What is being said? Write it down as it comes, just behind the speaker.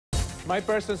May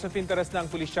persons of interest na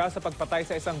ang pulisya sa pagpatay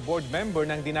sa isang board member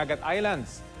ng Dinagat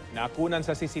Islands. Nakunan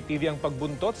sa CCTV ang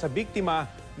pagbuntot sa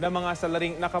biktima ng mga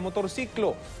salaring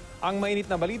nakamotorsiklo. Ang mainit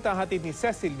na balita hatid ni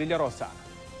Cecil Villarosa.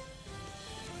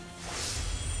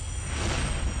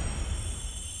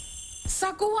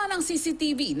 Sa kuha ng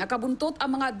CCTV, nakabuntot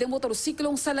ang mga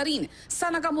demotorsiklong salarin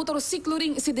sa nakamotorsiklo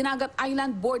ring si Dinagat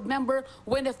Island board member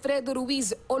Winifredo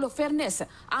Ruiz Olofernes.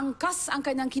 Angkas ang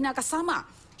kanyang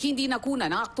kinakasama. Hindi nakuna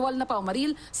ng aktual na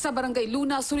pamamaril sa Barangay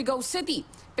Luna, Surigao City.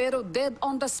 Pero dead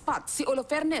on the spot si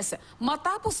Olofernes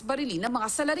matapos barilin ng mga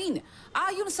salarin.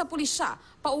 Ayon sa pulisya,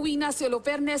 pauwi na si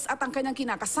Olofernes at ang kanyang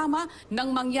kinakasama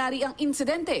nang mangyari ang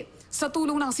insidente. Sa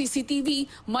tulong ng CCTV,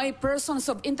 may persons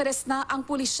of interest na ang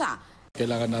pulisya.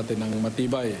 Kailangan natin ng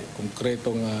matibay,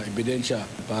 konkretong ebidensya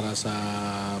para sa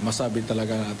masabi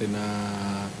talaga natin na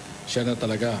siya na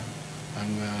talaga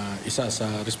ang isa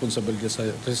sa responsable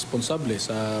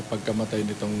sa pagkamatay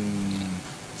nitong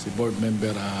si board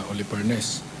member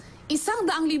Olofernes. 100,000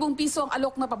 piso ang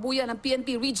alok na pabuya ng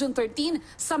PNP Region 13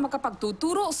 sa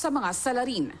makapagtuturo sa mga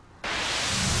salarin.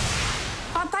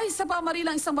 Patay sa pamaril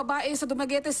ang isang babae sa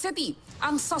Dinagat City.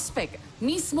 Ang suspect,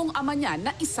 mismong ama niya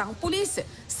na isang pulis.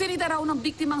 Sinita raw ng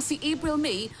biktimang si April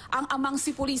May ang amang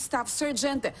si Police Staff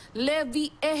Sergeant Levi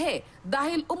Ehe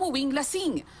dahil umuwing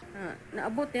lasing.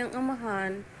 Naabot yung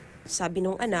amahan. Sabi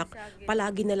nung anak,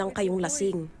 palagi na lang kayong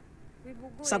lasing.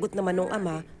 Sagot naman nung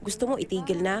ama, gusto mo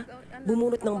itigil na?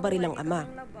 Bumunot ng baril ang ama.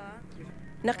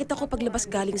 Nakita ko paglabas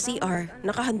galing CR,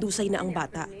 nakahandusay na ang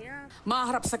bata.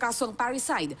 Maharap sa kasong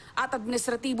parricide at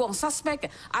administratibo ang suspect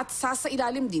at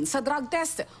sasailalim din sa drug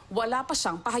test. Wala pa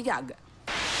siyang pahayag.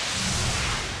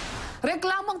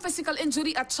 Reklamong physical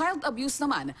injury at child abuse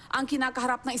naman ang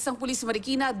kinakaharap ng isang pulis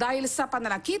Marikina dahil sa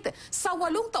pananakit sa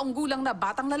 8 taong gulang na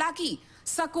batang lalaki.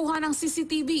 Sa kuha ng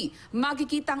CCTV,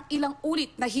 makikitang ilang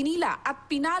ulit na hinila at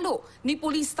pinalo ni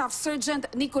Police Staff Sergeant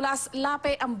Nicolas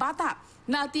Lape ang bata.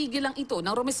 Natigil lang ito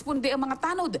nang rumisponde ang mga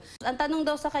tanod. Ang tanong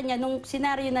daw sa kanya, nung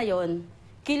senaryo na yon,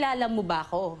 kilala mo ba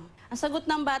ako? Ang sagot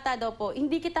ng bata daw po,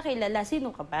 hindi kita kilala,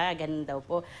 sino ka ba? Ganun daw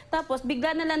po. Tapos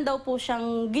bigla na lang daw po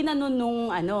siyang ginanon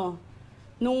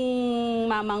nung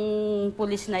mamang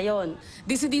pulis na yon.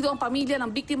 Desidido ang pamilya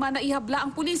ng biktima na ihabla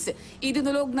ang pulis.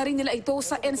 Idinulog na rin nila ito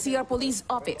sa NCR Police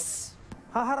Office.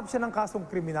 Haharap siya ng kasong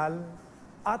kriminal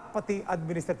at pati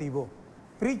administratibo.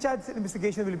 Pre-charge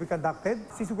investigation will be conducted.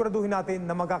 Sisiguraduhin natin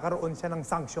na magkakaroon siya ng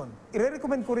sanction.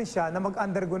 I-recommend ko rin siya na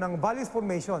mag-undergo ng values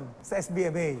formation sa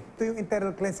SBMA. Ito yung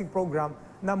internal cleansing program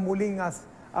na muling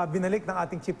binalik ng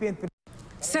ating Chief PNP.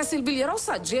 Cecil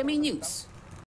Villarosa, GMA News.